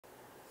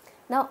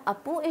Now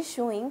Appu is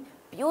showing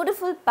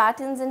beautiful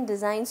patterns and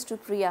designs to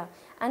Priya,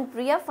 and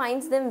Priya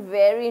finds them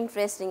very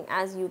interesting,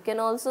 as you can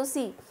also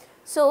see.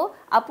 So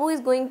Appu is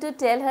going to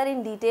tell her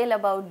in detail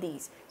about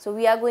these. So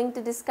we are going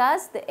to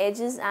discuss the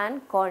edges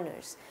and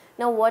corners.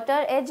 Now what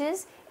are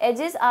edges?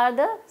 Edges are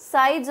the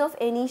sides of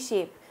any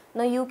shape.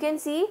 Now you can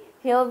see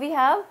here we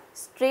have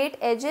straight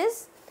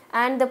edges,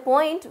 and the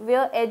point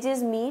where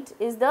edges meet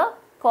is the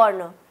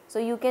corner. So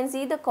you can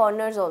see the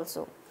corners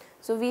also.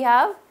 So we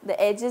have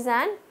the edges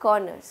and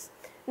corners.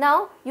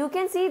 Now you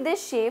can see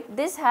this shape,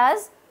 this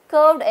has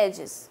curved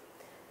edges.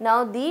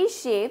 Now these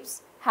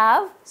shapes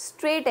have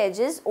straight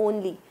edges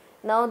only.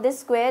 Now this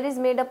square is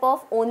made up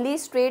of only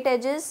straight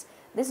edges,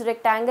 this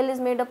rectangle is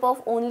made up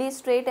of only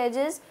straight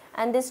edges,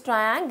 and this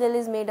triangle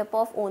is made up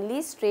of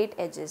only straight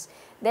edges.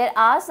 There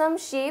are some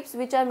shapes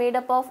which are made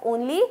up of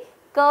only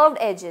curved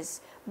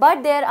edges,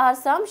 but there are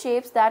some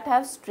shapes that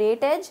have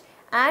straight edge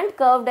and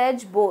curved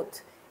edge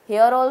both.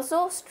 Here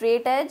also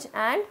straight edge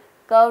and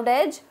curved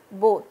edge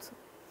both.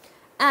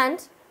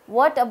 And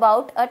what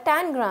about a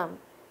tangram?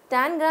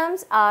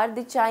 Tangrams are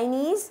the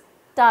Chinese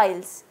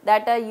tiles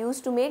that are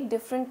used to make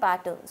different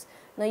patterns.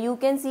 Now you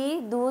can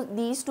see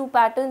these two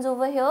patterns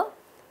over here,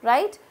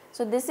 right?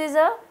 So this is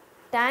a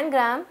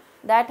tangram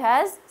that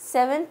has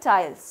 7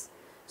 tiles.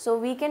 So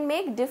we can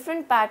make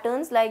different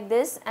patterns like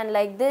this and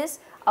like this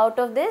out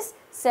of this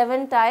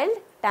 7 tiled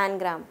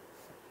tangram.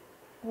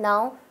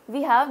 Now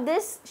we have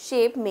this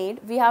shape made,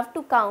 we have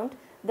to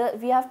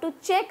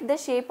check the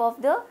shape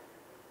of the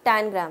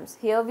tangrams.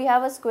 Here we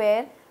have a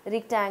square,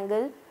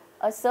 rectangle,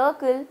 a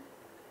circle,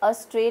 a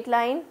straight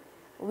line,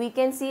 we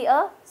can see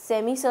a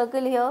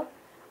semicircle here,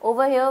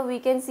 over here we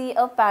can see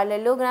a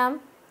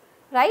parallelogram,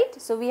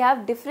 right? So we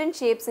have different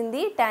shapes in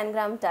the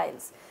tangram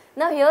tiles.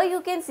 Now here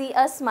you can see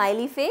a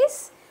smiley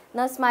face.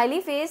 Now smiley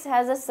face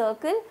has a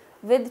circle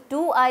with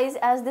 2 eyes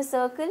as the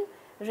circle,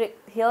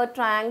 here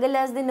triangle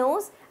as the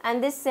nose,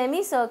 and this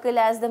semicircle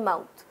as the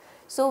mouth.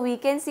 So we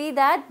can see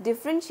that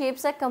different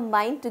shapes are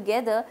combined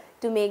together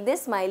to make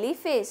this smiley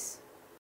face.